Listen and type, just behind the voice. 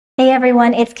Hey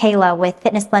everyone, it's Kayla with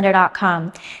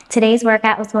fitnessblender.com. Today's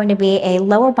workout is going to be a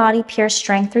lower body pure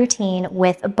strength routine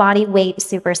with Bodyweight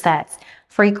supersets.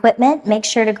 For equipment, make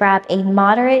sure to grab a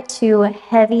moderate to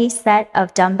heavy set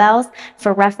of dumbbells.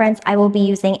 For reference, I will be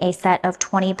using a set of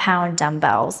 20-pound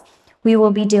dumbbells. We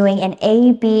will be doing an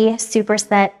A-B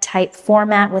superset type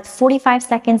format with 45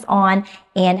 seconds on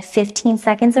and 15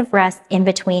 seconds of rest in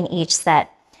between each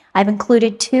set. I've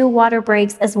included 2 water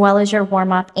breaks as well as your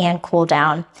warm-up and cool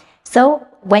down. So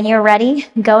when you're ready,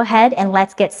 go ahead and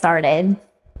let's get started.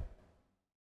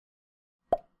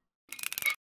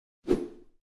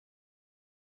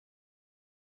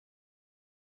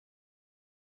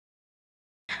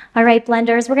 All right,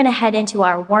 blenders, we're gonna head into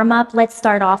our warm-up. Let's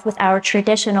start off with our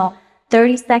traditional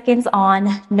 30 seconds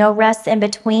on, no rest in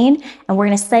between, and we're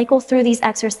gonna cycle through these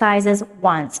exercises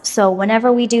once. So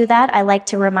whenever we do that, I like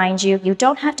to remind you, you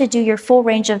don't have to do your full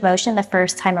range of motion the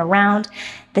first time around.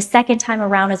 The second time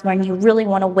around is when you really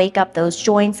wanna wake up those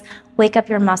joints, wake up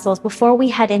your muscles before we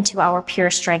head into our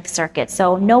pure strength circuit.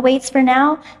 So no weights for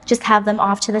now, just have them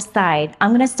off to the side.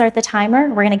 I'm gonna start the timer.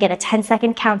 We're gonna get a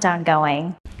 10-second countdown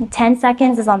going. 10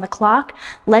 seconds is on the clock.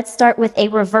 Let's start with a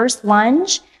reverse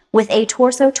lunge with a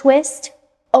torso twist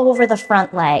over the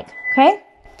front leg, okay?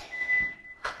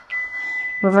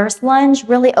 Reverse lunge,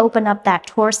 really open up that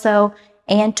torso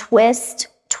and twist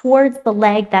towards the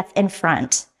leg that's in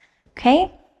front,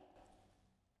 okay?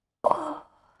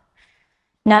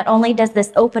 Not only does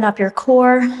this open up your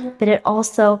core, but it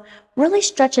also really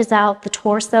stretches out the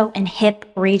torso and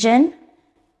hip region,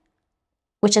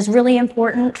 which is really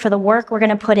important for the work we're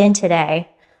gonna put in today.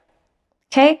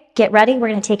 Okay, get ready. We're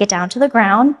gonna take it down to the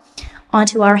ground,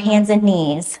 onto our hands and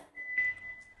knees.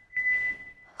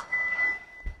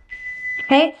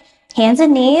 Okay, hands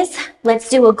and knees. Let's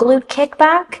do a glute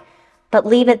kickback, but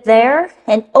leave it there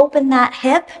and open that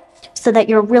hip so that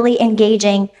you're really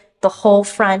engaging the whole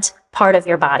front part of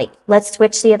your body. Let's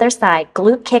switch to the other side.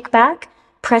 Glute kickback,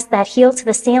 press that heel to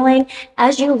the ceiling.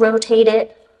 As you rotate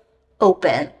it,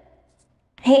 open.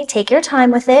 Okay, take your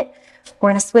time with it. We're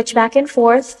gonna switch back and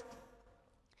forth.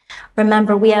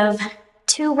 Remember, we have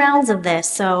 2 rounds of this,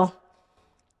 so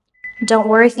don't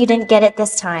worry if you didn't get it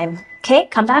this time. Okay,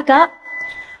 come back up.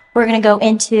 We're gonna go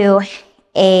into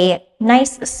a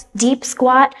nice deep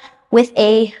squat with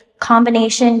a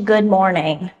combination good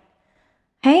morning.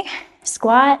 Okay,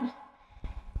 squat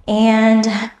and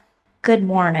good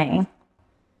morning.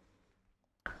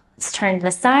 Let's turn to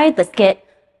the side. Let's get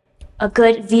a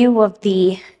good view of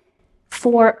the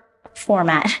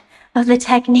format of the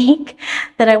technique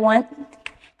that I want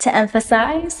to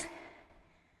emphasize.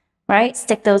 Right,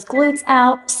 stick those glutes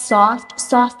out,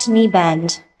 soft knee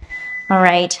bend. All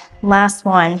right, last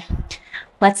one.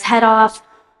 Let's head off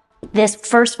this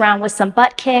first round with some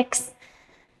butt kicks.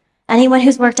 Anyone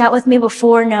who's worked out with me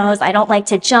before knows I don't like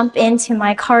to jump into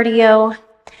my cardio.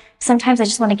 Sometimes I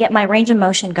just want to get my range of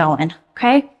motion going,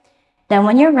 okay? Then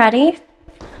when you're ready,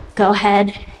 go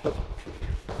ahead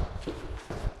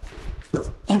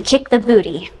and kick the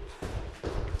booty.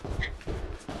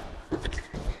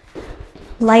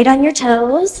 Light on your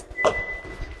toes.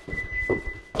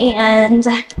 And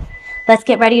let's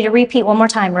get ready to repeat one more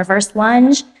time. Reverse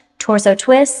lunge, torso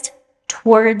twist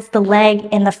towards the leg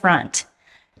in the front.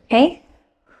 Okay?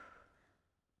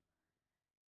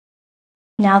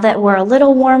 Now that we're a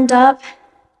little warmed up,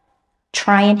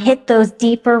 try and hit those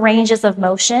deeper ranges of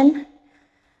motion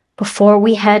before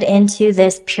we head into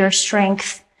this pure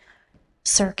strength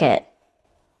circuit.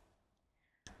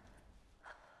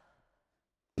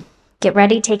 Get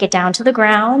ready, take it down to the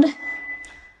ground.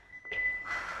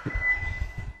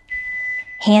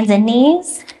 Hands and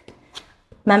knees.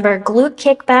 Remember, glute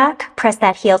kickback, press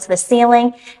that heel to the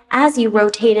ceiling as you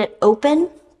rotate it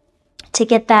open to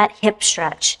get that hip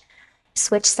stretch.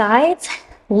 Switch sides,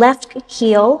 left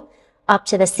heel up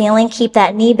to the ceiling, keep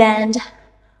that knee bend,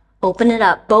 open it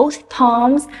up. Both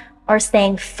palms are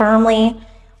staying firmly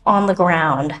on the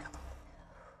ground.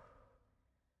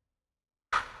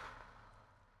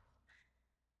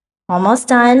 Almost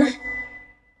done.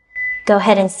 Go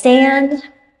ahead and stand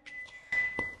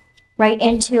right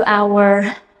into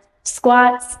our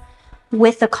squats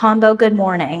with the combo good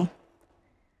morning.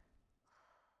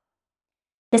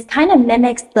 This kind of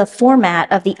mimics the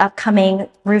format of the upcoming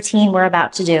routine we're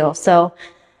about to do. So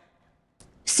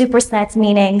supersets,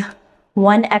 meaning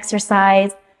one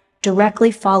exercise directly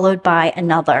followed by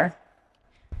another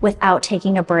without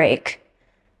taking a break.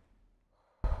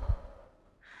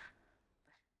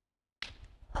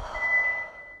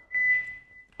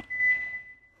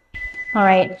 All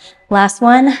right, last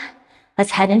one. Let's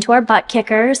head into our butt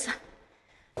kickers.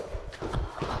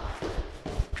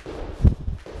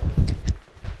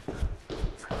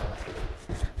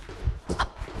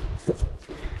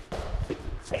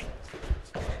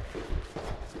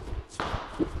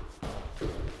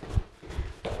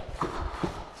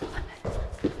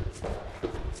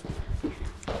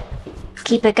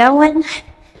 Keep it going.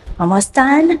 Almost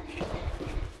done.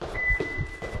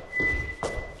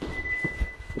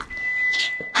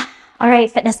 All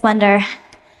right, Fitness Blender.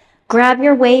 Grab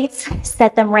your weights,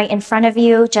 set them right in front of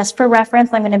you. Just for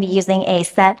reference, I'm going to be using a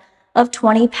set of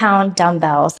 20-pound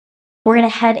dumbbells. We're going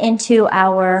to head into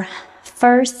our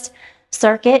first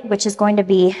circuit, which is going to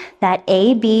be that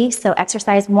A, B. So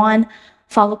exercise 1,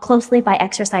 followed closely by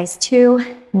exercise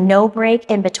 2, no break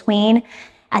in between.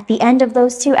 At the end of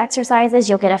those 2 exercises,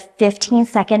 you'll get a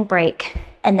 15-second break.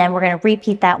 And then we're going to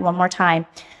repeat that one more time.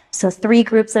 So 3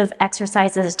 groups of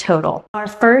exercises total. Our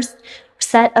first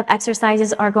set of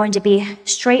exercises are going to be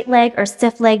straight leg or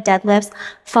stiff leg deadlifts,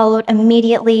 followed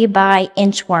immediately by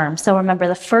inchworm. So remember,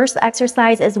 the first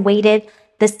exercise is weighted.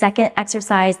 The second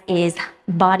exercise is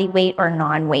body weight or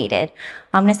non-weighted.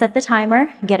 I'm going to set the timer,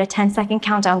 get a 10-second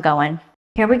countdown going.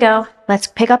 Here we go. Let's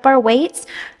pick up our weights.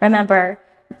 Remember,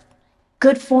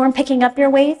 good form picking up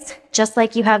your weights, just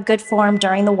like you have good form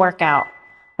during the workout,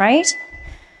 right?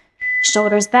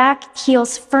 Shoulders back,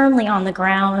 heels firmly on the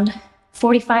ground.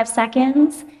 45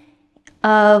 seconds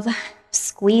of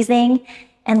squeezing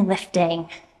and lifting,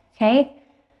 okay?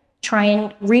 Try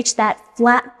and reach that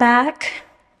flat back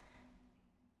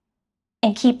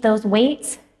and keep those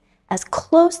weights as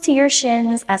close to your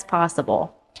shins as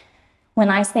possible. When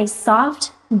I say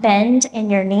soft bend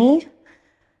in your knee,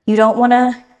 you don't want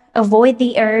to avoid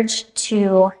the urge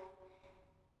to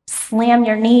slam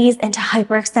your knees into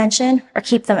hyperextension or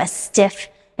keep them as stiff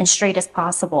and straight as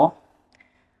possible.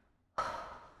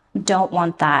 Don't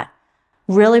want that.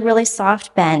 Really, really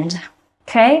soft bend.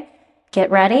 Okay, get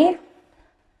ready.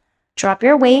 Drop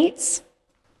your weights.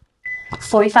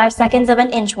 45 seconds of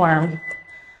an inchworm.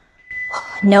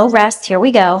 No rest, here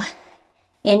we go.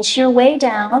 Inch your way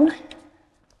down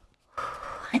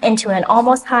into an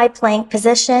almost high plank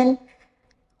position.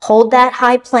 Hold that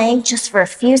high plank just for a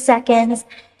few seconds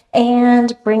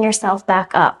and bring yourself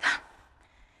back up.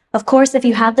 Of course, if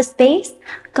you have the space,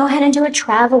 go ahead and do a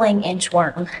traveling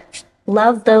inchworm.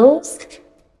 Love those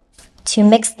to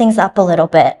mix things up a little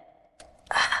bit.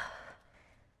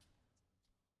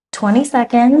 20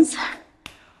 seconds.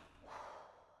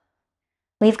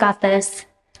 We've got this.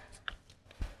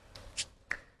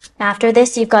 After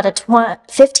this, you've got a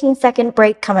 15-second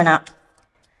break coming up.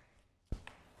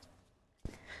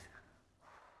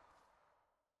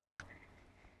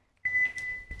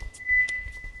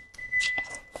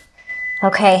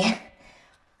 Okay,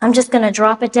 I'm just gonna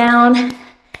drop it down,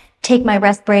 take my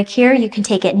rest break here. You can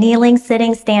take it kneeling,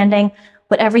 sitting, standing,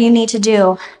 whatever you need to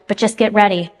do, but just get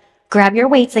ready. Grab your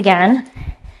weights again.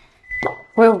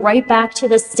 We're right back to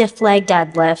the stiff leg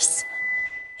deadlifts.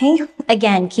 Okay,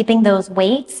 again, keeping those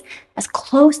weights as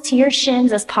close to your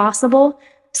shins as possible,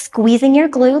 squeezing your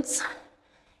glutes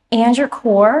and your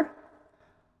core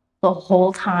the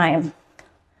whole time.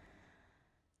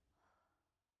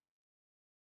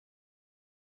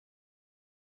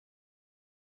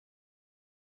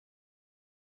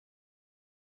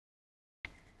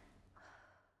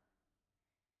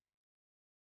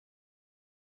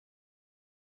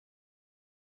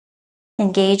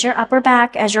 Engage your upper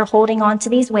back as you're holding on to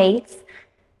these weights.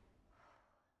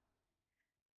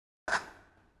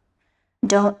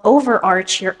 Don't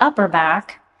overarch your upper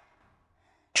back.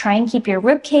 Try and keep your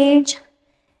rib cage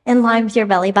in line with your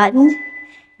belly button,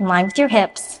 in line with your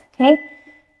hips, okay?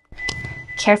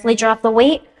 Carefully drop the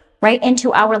weight right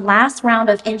into our last round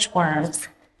of inchworms.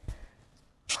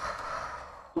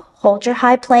 Hold your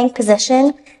high plank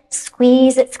position,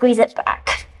 squeeze it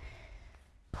back.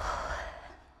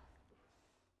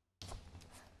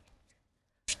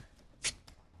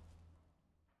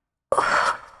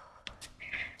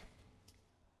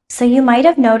 So you might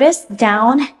have noticed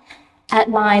down at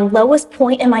my lowest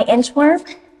point in my inchworm,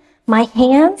 my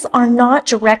hands are not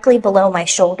directly below my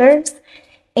shoulders.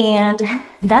 And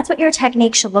that's what your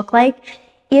technique should look like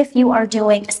if you are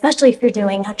doing, especially if you're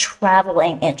doing a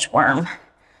traveling inchworm.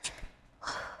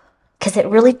 Because it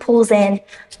really pulls in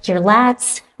your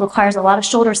lats, requires a lot of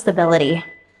shoulder stability.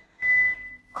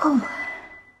 Whew.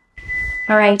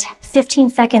 All right,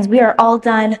 15 seconds. We are all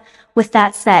done with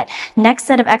that set. Next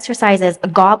set of exercises, a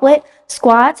goblet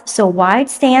squats, so wide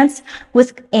stance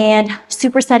and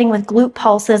supersetting with glute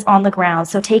pulses on the ground.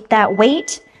 So take that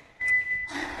weight,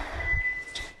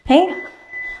 okay,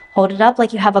 hold it up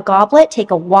like you have a goblet,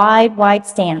 take a wide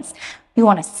stance. You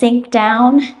want to sink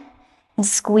down and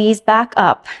squeeze back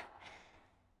up.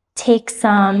 Take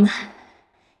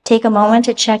a moment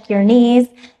to check your knees.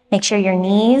 Make sure your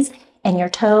knees and your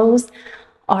toes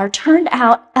are turned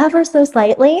out ever so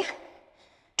slightly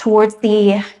towards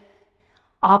the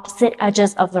opposite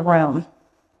edges of the room.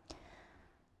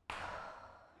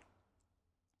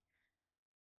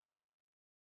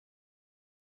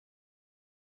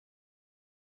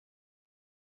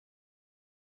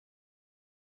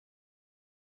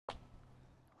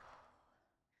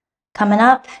 Coming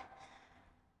up,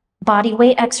 body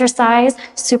weight exercise,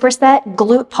 superset,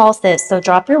 glute pulses. So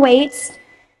drop your weights,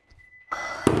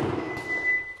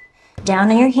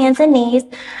 down on your hands and knees.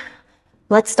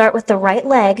 Let's start with the right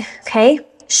leg, okay?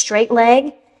 Straight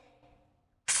leg,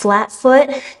 flat foot,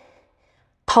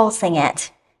 pulsing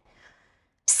it.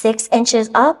 6 inches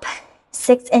up,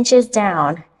 6 inches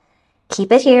down.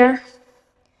 Keep it here.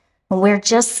 We're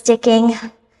just sticking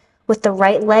with the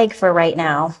right leg for right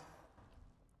now.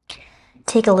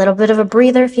 Take a little bit of a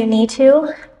breather if you need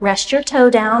to. Rest your toe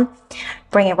down.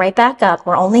 Bring it right back up.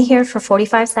 We're only here for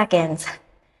 45 seconds.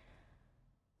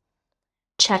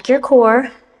 Check your core.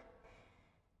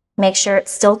 Make sure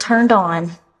it's still turned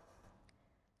on.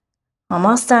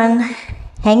 Almost done.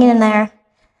 Hang in there.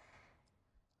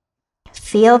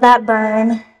 Feel that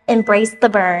burn. Embrace the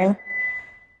burn.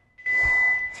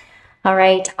 All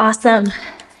right, awesome.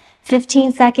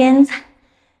 15 seconds.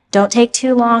 Don't take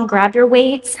too long. Grab your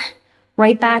weights.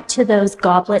 Right back to those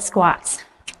goblet squats.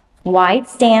 Wide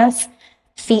stance,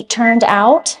 feet turned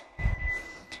out.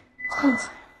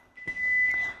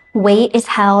 Weight is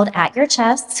held at your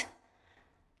chest.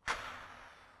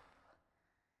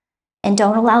 And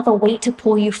don't allow the weight to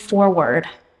pull you forward.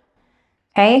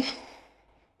 Okay?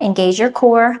 Engage your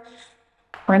core.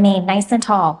 Remain nice and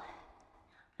tall.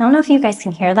 I don't know if you guys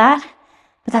can hear that,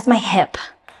 but that's my hip.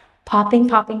 Popping,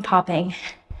 popping, popping.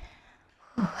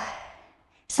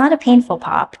 It's not a painful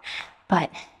pop, but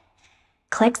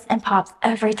clicks and pops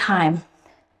every time.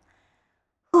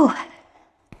 Whew.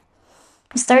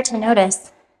 You start to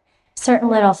notice certain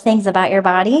little things about your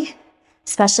body,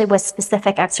 especially with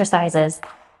specific exercises.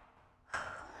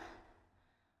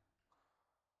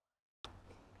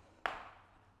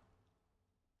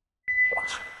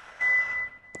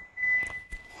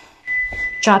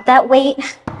 Drop that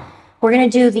weight. We're going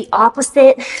to do the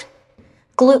opposite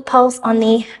glute pulse on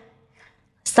the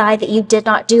side that you did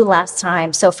not do last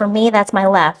time. So for me, that's my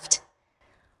left.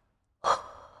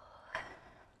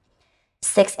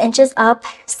 6 inches up,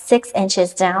 6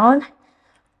 inches down.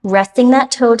 Resting that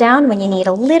toe down when you need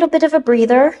a little bit of a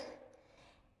breather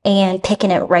and picking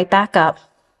it right back up.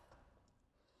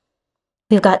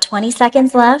 We've got 20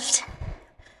 seconds left.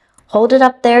 Hold it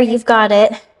up there. You've got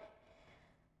it.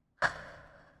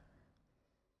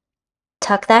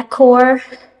 Tuck that core.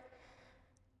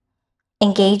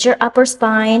 Engage your upper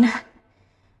spine.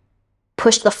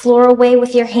 Push the floor away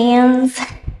with your hands.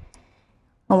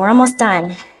 And we're almost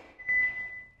done.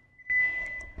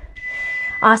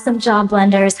 Awesome job,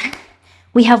 blenders.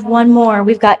 We have one more.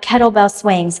 We've got kettlebell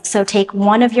swings. So take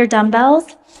one of your dumbbells.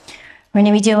 We're going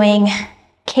to be doing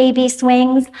KB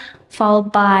swings,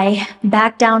 followed by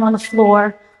back down on the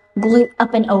floor, glute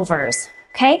up and overs.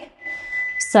 Okay?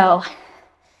 So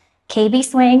KB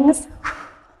swings.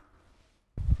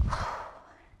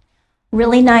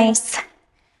 Really nice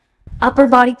upper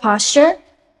body posture.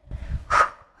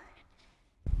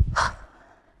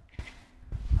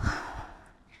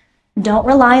 Don't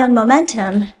rely on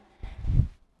momentum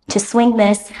to swing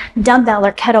this dumbbell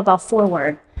or kettlebell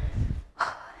forward.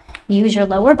 Use your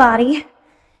lower body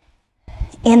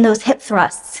and those hip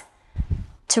thrusts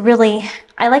to really,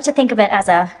 I like to think of it as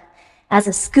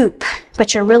a scoop,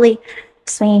 but you're really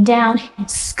swinging down and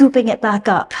scooping it back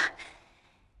up.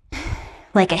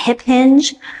 Like a hip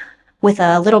hinge with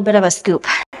a little bit of a scoop.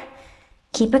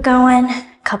 Keep it going. A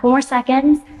couple more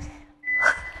seconds.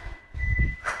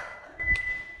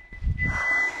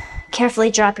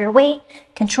 Carefully drop your weight.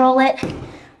 Control it.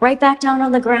 Right back down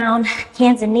on the ground.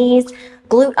 Hands and knees.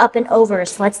 Glute up and over.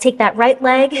 So let's take that right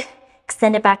leg.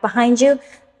 Extend it back behind you.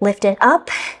 Lift it up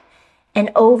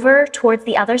and over towards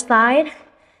the other side.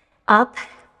 Up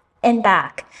and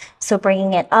back. So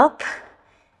bringing it up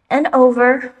and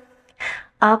over.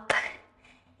 Up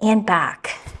and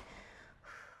back.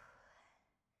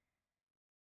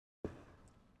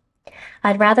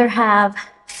 I'd rather have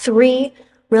 3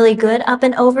 really good up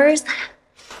and overs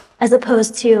as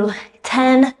opposed to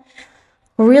 10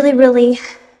 really, really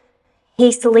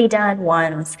hastily done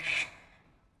ones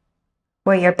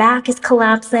where your back is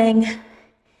collapsing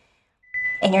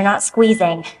and you're not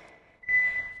squeezing.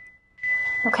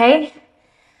 Okay?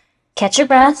 Catch your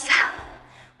breath.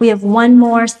 We have one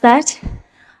more set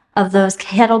of those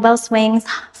kettlebell swings,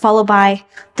 followed by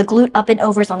the glute up and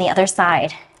overs on the other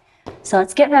side. So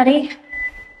let's get ready.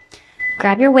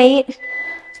 Grab your weight.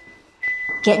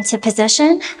 Get into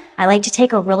position. I like to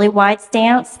take a really wide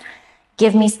stance.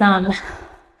 Give me some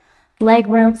leg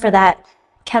room for that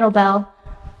kettlebell.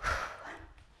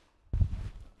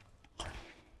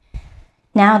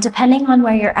 Now, depending on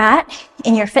where you're at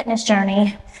in your fitness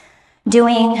journey,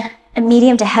 doing a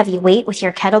medium to heavy weight with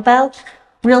your kettlebell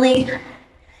really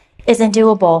isn't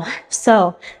doable.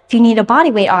 So if you need a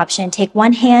body weight option, take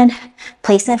one hand,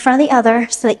 place it in front of the other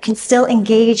so that you can still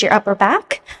engage your upper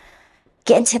back.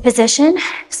 Get into position,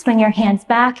 swing your hands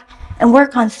back, and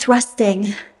work on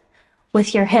thrusting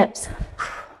with your hips.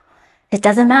 It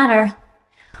doesn't matter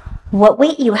what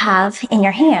weight you have in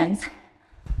your hands.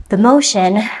 The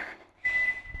motion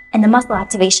and the muscle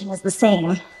activation is the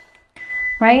same,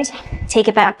 right? Take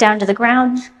it back down to the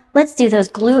ground. Let's do those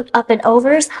glute up and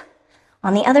overs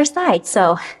on the other side.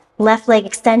 So left leg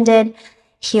extended,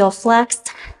 heel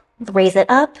flexed, raise it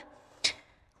up,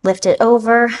 lift it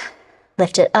over,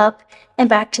 lift it up, and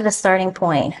back to the starting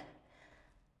point.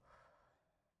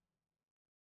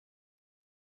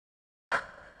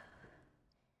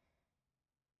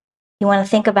 You want to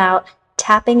think about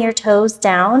tapping your toes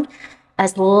down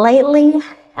as lightly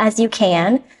as you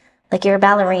can, like you're a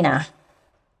ballerina.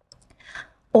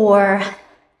 Or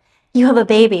you have a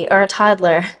baby or a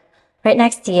toddler right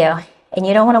next to you and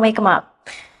you don't want to wake them up.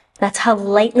 That's how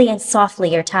lightly and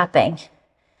softly you're tapping.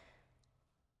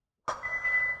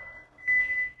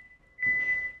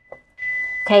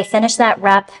 Okay, finish that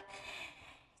rep.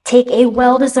 Take a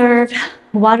well-deserved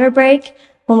water break.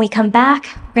 When we come back,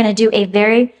 we're going to do a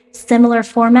very similar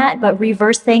format, but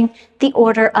reversing the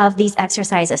order of these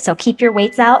exercises. So keep your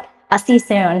weights out. I'll see you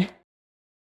soon.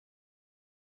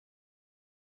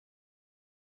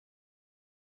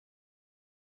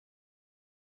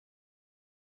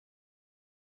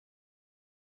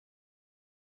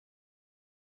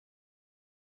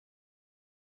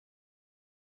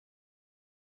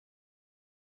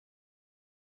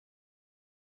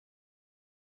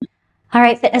 All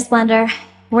right, Fitness Blender,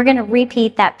 we're gonna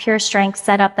repeat that pure strength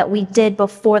setup that we did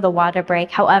before the water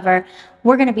break. However,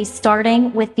 we're gonna be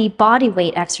starting with the body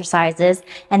weight exercises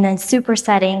and then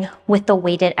supersetting with the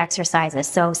weighted exercises.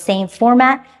 So same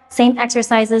format, same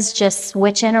exercises, just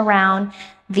switching around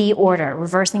the order,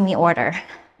 reversing the order.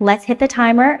 Let's hit the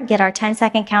timer, get our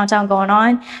 10-second countdown going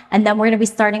on, and then we're gonna be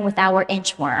starting with our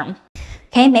inchworm.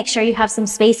 Okay, make sure you have some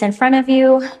space in front of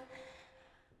you,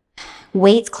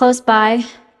 weights close by,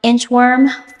 inchworm,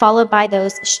 followed by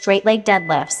those straight leg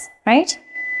deadlifts, right?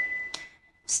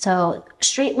 So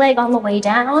straight leg on the way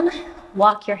down,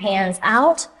 walk your hands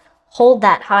out, hold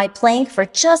that high plank for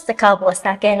just a couple of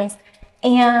seconds,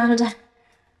 and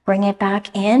bring it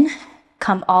back in,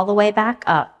 come all the way back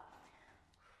up.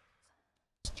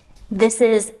 This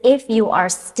is if you are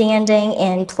standing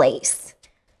in place.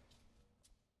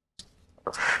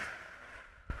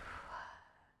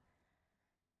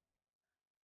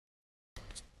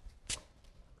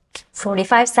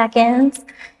 45 seconds.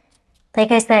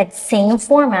 Like I said, same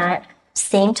format,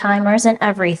 same timers and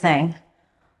everything.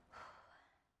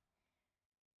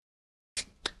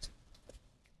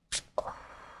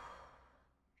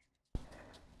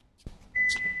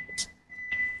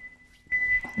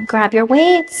 Grab your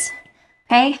weights,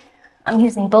 okay? I'm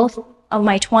using both of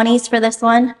my 20s for this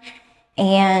one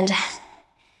and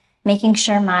making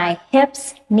sure my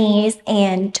hips, knees,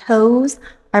 and toes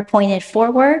are pointed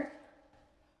forward.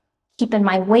 Keeping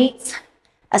my weights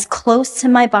as close to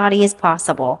my body as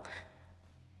possible.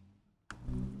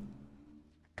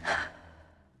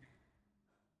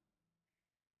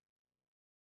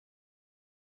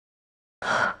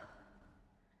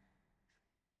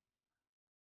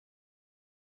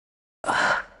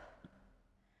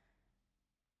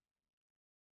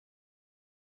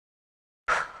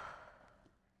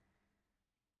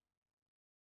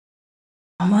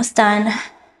 Almost done.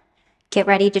 Get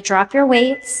ready to drop your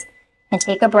weights and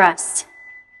take a rest.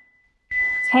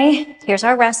 Okay, here's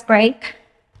our rest break.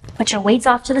 Put your weights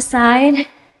off to the side.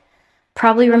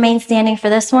 Probably remain standing for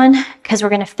this one because we're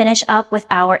going to finish up with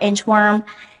our inchworm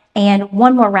and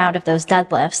one more round of those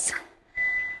deadlifts.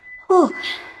 Whew.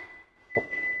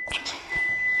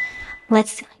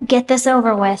 Let's get this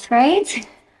over with, right?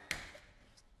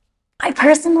 I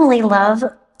personally love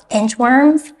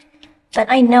inchworms,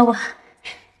 but I know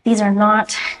these are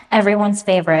not everyone's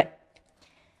favorite.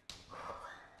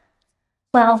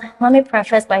 Well, let me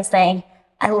preface by saying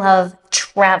I love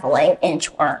traveling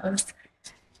inchworms.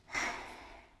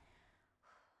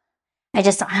 I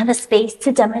just don't have the space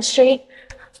to demonstrate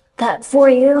that for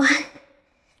you.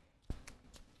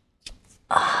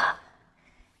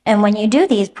 And when you do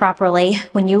these properly,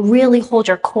 when you really hold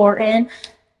your core in,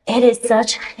 it is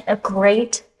such a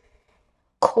great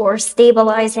core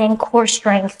stabilizing, core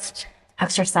strength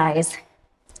exercise.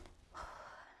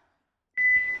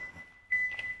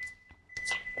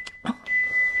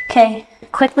 Okay,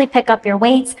 quickly pick up your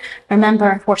weights.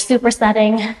 Remember, we're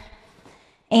supersetting.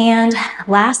 And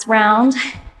last round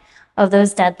of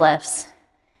those deadlifts.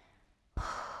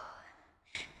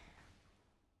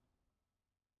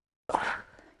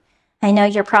 I know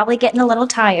you're probably getting a little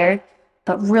tired,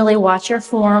 but really watch your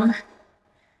form.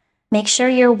 Make sure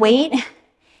your weight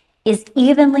is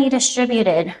evenly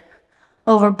distributed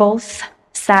over both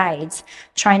sides.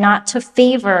 Try not to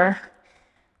favor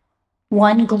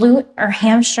one glute or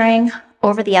hamstring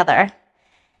over the other.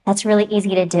 That's really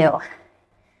easy to do.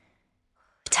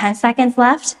 10 seconds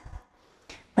left.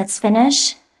 Let's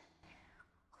finish.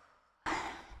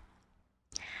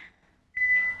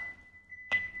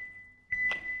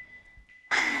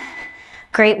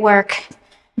 Great work.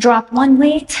 Drop one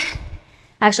weight.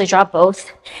 Actually, drop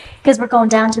both because we're going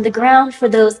down to the ground for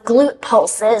those glute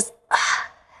pulses.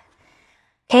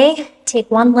 Okay,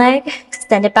 take one leg,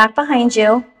 extend it back behind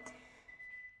you.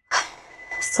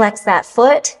 Flex that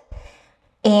foot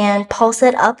and pulse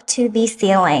it up to the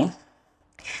ceiling.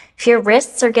 If your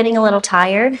wrists are getting a little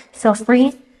tired, feel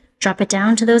free, drop it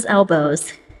down to those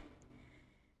elbows.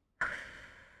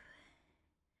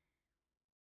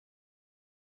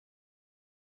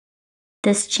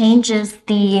 This changes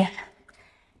the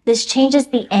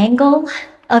angle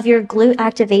of your glute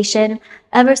activation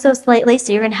ever so slightly,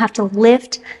 so you're gonna have to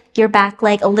lift your back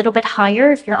leg a little bit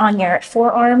higher if you're on your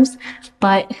forearms,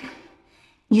 but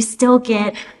you still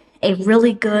get a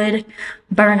really good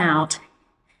burnout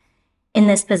in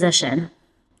this position.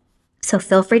 So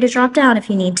feel free to drop down if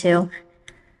you need to.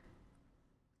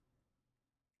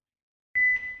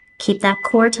 Keep that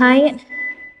core tight.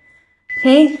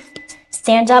 Okay,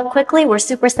 stand up quickly. We're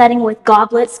supersetting with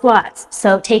goblet squats.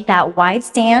 So take that wide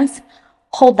stance,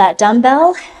 hold that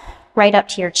dumbbell right up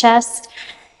to your chest,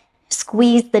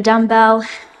 squeeze the dumbbell,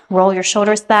 roll your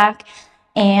shoulders back,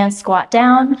 and squat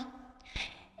down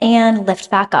and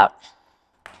lift back up.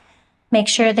 Make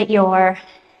sure that your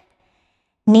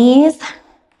knees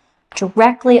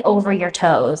directly over your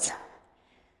toes.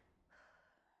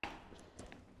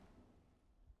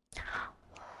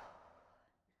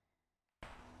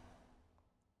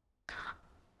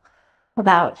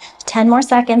 About 10 more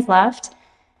seconds left.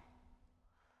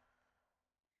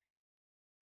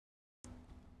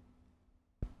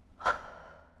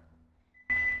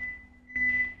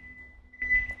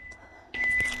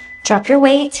 Drop your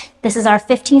weight. This is our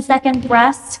 15-second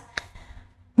rest.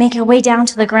 Make your way down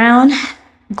to the ground.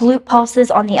 Glute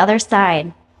pulses on the other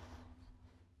side.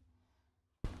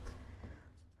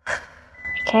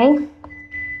 Okay.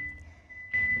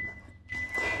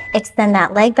 Extend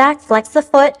that leg back, flex the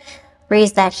foot,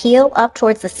 raise that heel up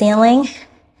towards the ceiling.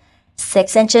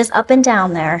 6 inches up and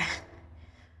down there.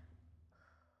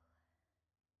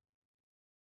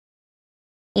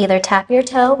 Either tap your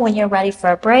toe when you're ready for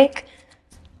a break,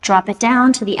 drop it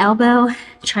down to the elbow,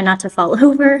 try not to fall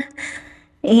over,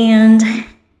 and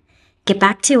get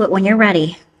back to it when you're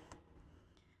ready.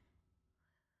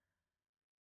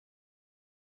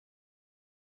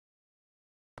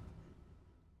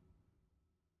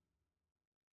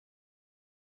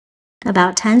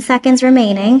 About 10 seconds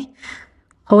remaining.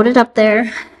 Hold it up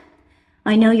there.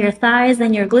 I know your thighs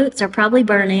and your glutes are probably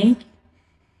burning.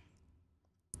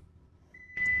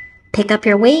 Pick up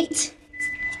your weight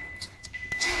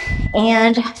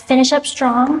and finish up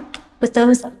strong with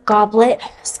those goblet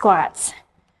squats.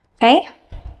 Okay?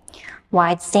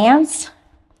 Wide stance,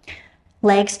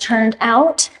 legs turned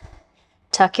out,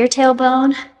 tuck your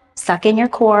tailbone, suck in your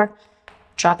core,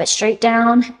 drop it straight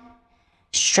down,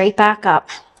 straight back up.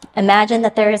 Imagine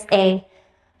that there is a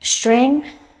string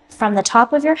from the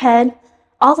top of your head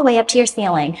all the way up to your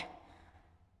ceiling.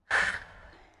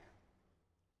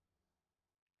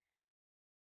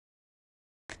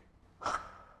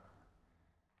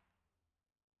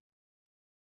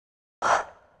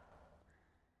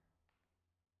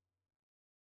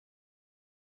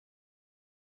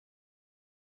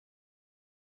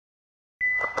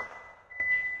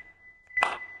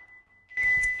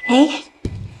 Okay,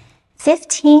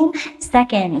 15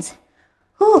 seconds.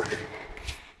 Whew,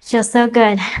 feels so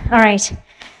good. All right,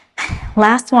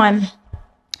 last one.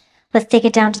 Let's take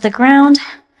it down to the ground.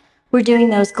 We're doing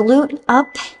those glute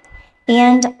up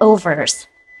and overs.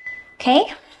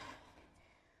 Okay?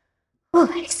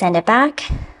 Whew, extend it back.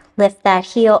 Lift that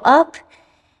heel up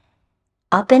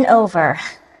and over.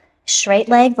 Straight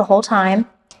leg the whole time.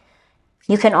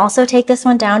 You can also take this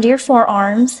one down to your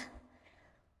forearms.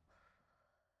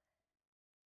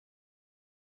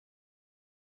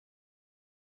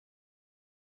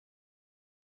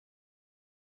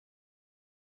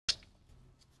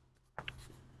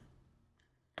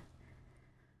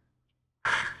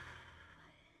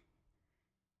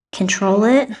 Control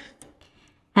it.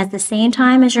 At the same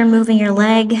time as you're moving your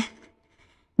leg,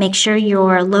 make sure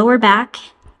your lower back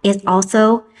is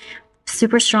also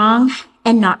super strong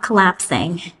and not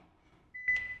collapsing.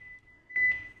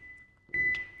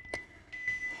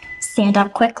 Stand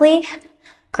up quickly,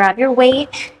 grab your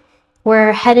weight.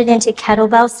 We're headed into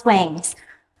kettlebell swings,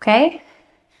 okay?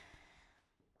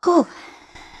 Whew.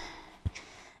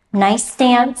 Nice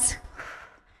stance.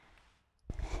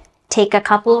 Take a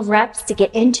couple of reps to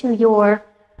get into your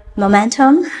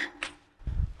momentum.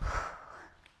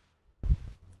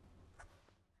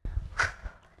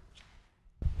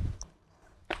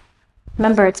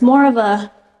 Remember, it's more of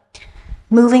a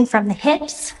moving from the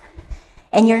hips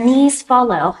and your knees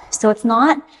follow. So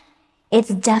it's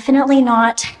definitely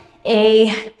not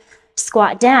a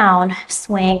squat down,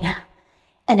 swing,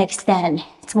 and extend.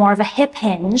 It's more of a hip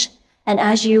hinge. And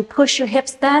as you push your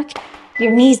hips back,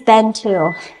 your knees bend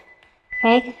too.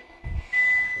 Okay?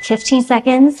 15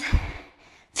 seconds.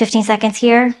 15 seconds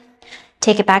here.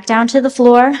 Take it back down to the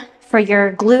floor for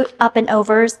your glute up and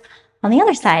overs on the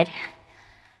other side.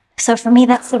 So for me,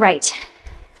 that's the right.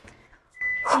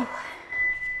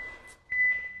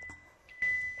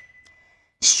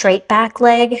 Straight back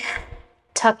leg,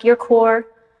 tuck your core,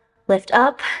 lift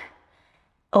up,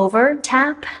 over,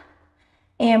 tap,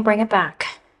 and bring it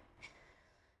back.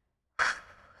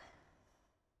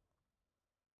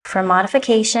 For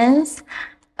modifications,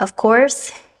 of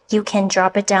course, you can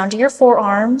drop it down to your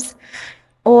forearms,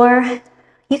 or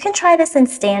you can try this in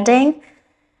standing,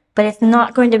 but it's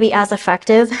not going to be as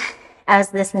effective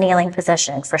as this kneeling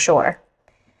position for sure.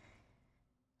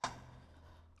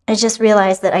 I just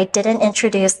realized that I didn't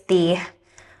introduce the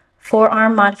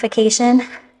forearm modification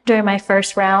during my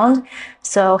first round,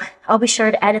 so I'll be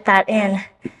sure to edit that in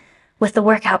with the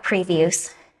workout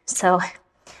previews. So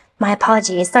my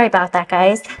apologies. Sorry about that,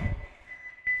 guys.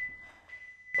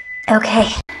 Okay,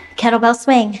 kettlebell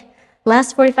swing.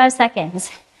 Last 45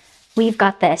 seconds. We've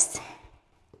got this.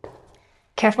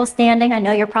 Careful standing. I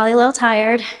know you're probably a little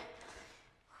tired.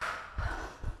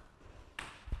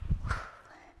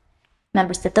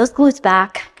 Remember, sit those glutes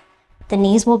back. The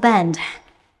knees will bend.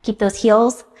 Keep those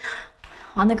heels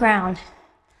on the ground.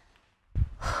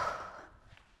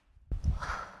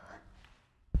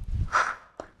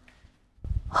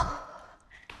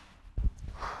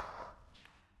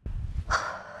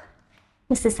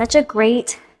 This is such a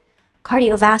great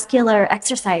cardiovascular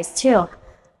exercise too.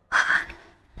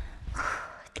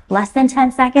 Less than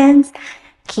 10 seconds.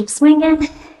 Keep swinging.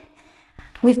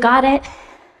 We've got it.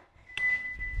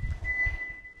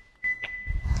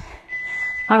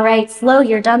 All right, slow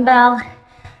your dumbbell.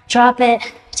 Drop it.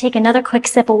 Take another quick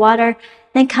sip of water.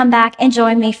 Then come back and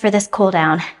join me for this cool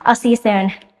down. I'll see you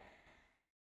soon.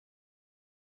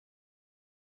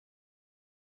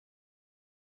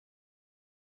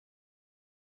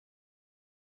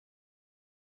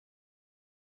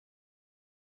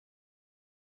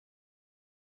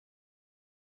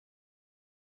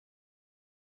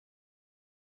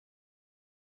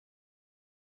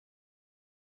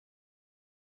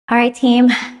 All right, team,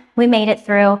 we made it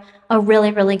through a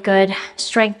really, really good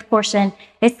strength portion.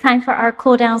 It's time for our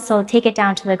cool down, so take it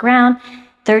down to the ground.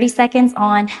 30 seconds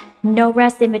on, no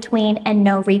rest in between, and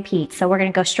no repeat. So we're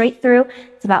gonna go straight through.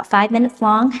 It's about 5 minutes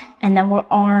long, and then we'll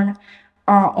earn.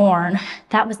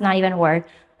 That was not even a word.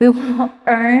 We will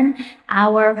earn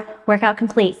our workout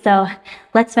complete. So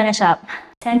let's finish up.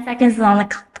 10 seconds is on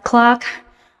the clock.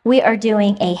 We are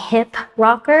doing a hip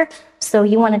rocker. So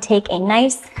you wanna take a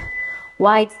nice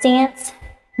wide stance,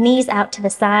 knees out to the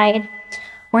side.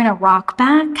 We're gonna rock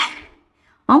back,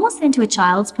 almost into a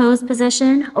child's pose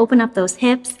position. Open up those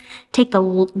hips. Take the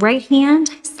right hand,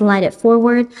 slide it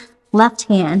forward. Left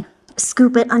hand,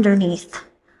 scoop it underneath.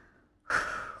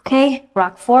 Okay,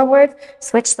 rock forward,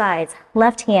 switch sides.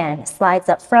 Left hand slides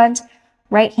up front.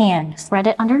 Right hand, thread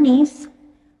it underneath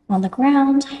on the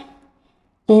ground.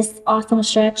 This awesome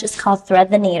stretch is called thread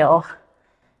the needle.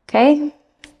 Okay?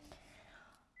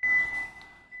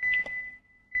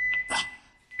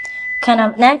 Coming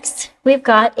up next, we've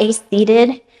got a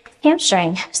seated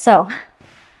hamstring. So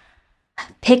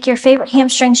pick your favorite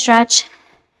hamstring stretch.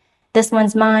 This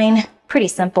one's mine, pretty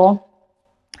simple.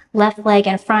 Left leg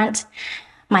in front.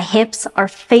 My hips are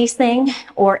facing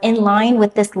or in line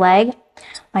with this leg.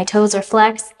 My toes are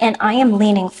flexed, and I am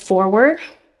leaning forward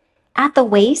at the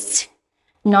waist,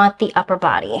 not the upper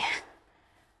body.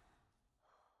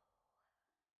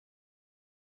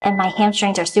 And my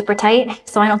hamstrings are super tight,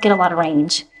 so I don't get a lot of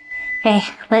range. Okay,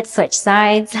 let's switch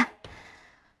sides.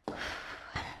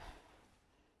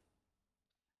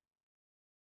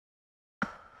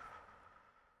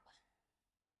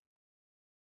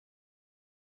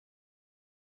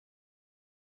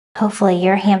 Hopefully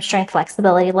your hamstring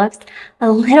flexibility looks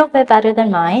a little bit better than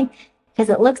mine, because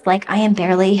it looks like I am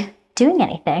barely doing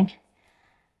anything.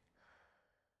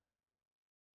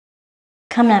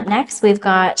 Coming up next, we've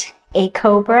got a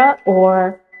cobra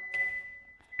or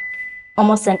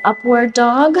almost an upward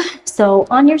dog. So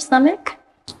on your stomach,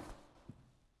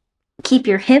 keep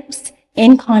your hips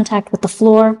in contact with the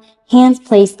floor, hands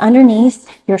placed underneath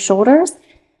your shoulders.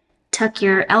 Tuck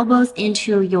your elbows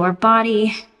into your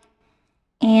body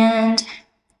and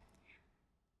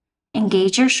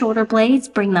engage your shoulder blades.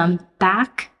 Bring them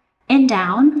back and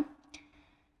down.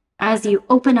 As you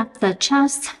open up the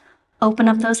chest, open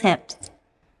up those hips.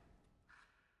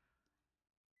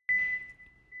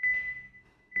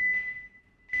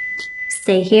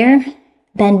 Stay here.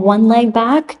 Bend one leg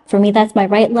back. For me, that's my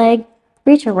right leg.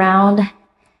 Reach around.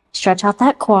 Stretch out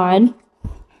that quad.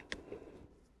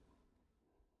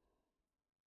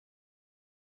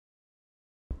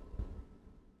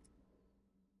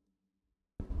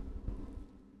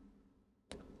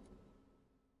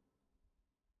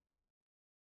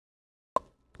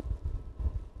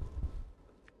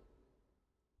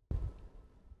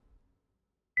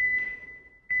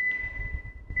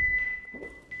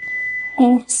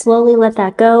 Okay, slowly let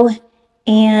that go.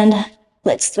 And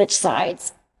let's switch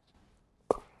sides.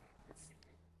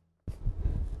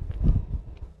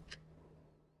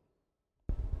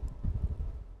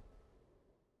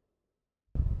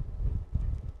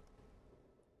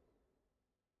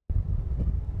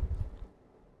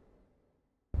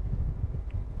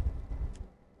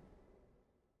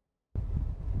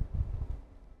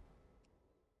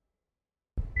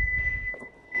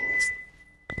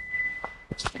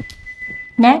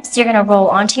 Next, you're gonna roll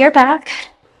onto your back,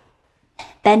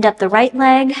 bend up the right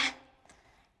leg,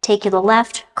 take the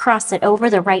left, cross it over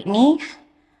the right knee,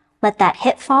 let that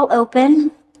hip fall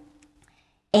open,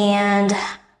 and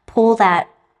pull that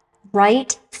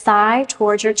right thigh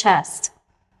towards your chest.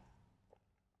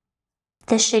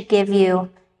 This should give you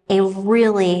a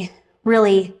really,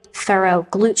 really thorough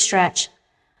glute stretch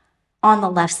on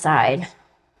the left side.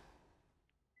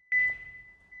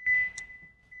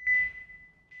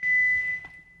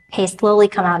 Okay, slowly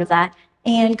come out of that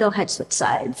and go ahead, switch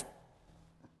sides.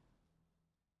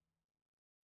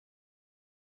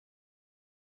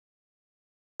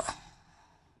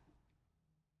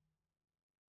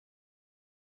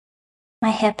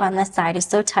 My hip on this side is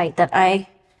so tight that I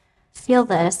feel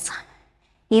this,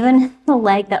 even the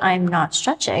leg that I'm not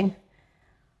stretching,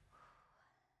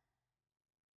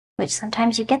 which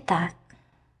sometimes you get that.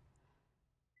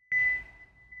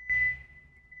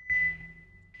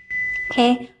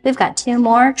 Okay, we've got two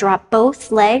more. Drop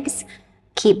both legs,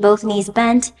 keep both knees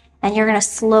bent, and you're gonna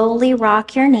slowly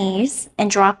rock your knees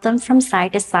and drop them from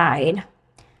side to side.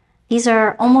 These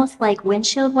are almost like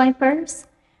windshield wipers,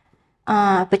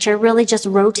 but you're really just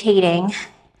rotating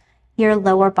your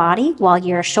lower body while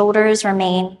your shoulders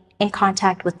remain in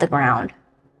contact with the ground.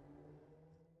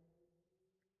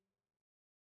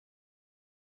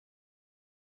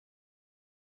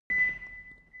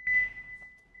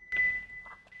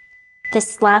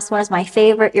 This last one is my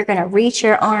favorite. You're gonna reach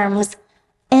your arms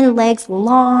and legs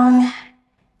long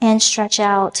and stretch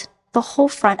out the whole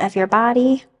front of your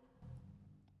body.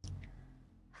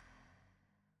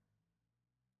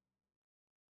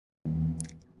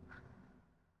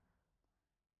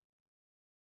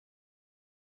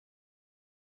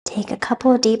 Take a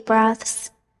couple of deep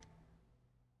breaths.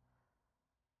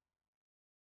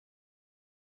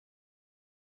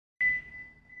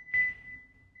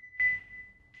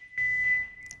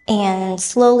 And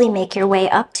slowly make your way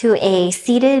up to a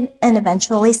seated and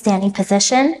eventually standing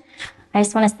position. I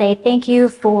just want to say thank you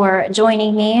for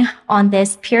joining me on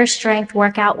this pure strength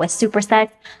workout with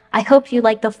Supersets. I hope you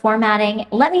like the formatting.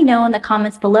 Let me know in the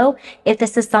comments below if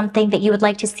this is something that you would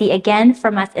like to see again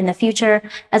from us in the future,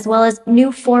 as well as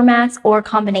new formats or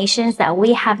combinations that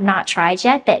we have not tried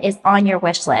yet that is on your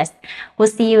wish list. We'll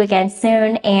see you again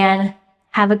soon and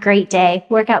have a great day.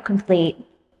 Workout complete.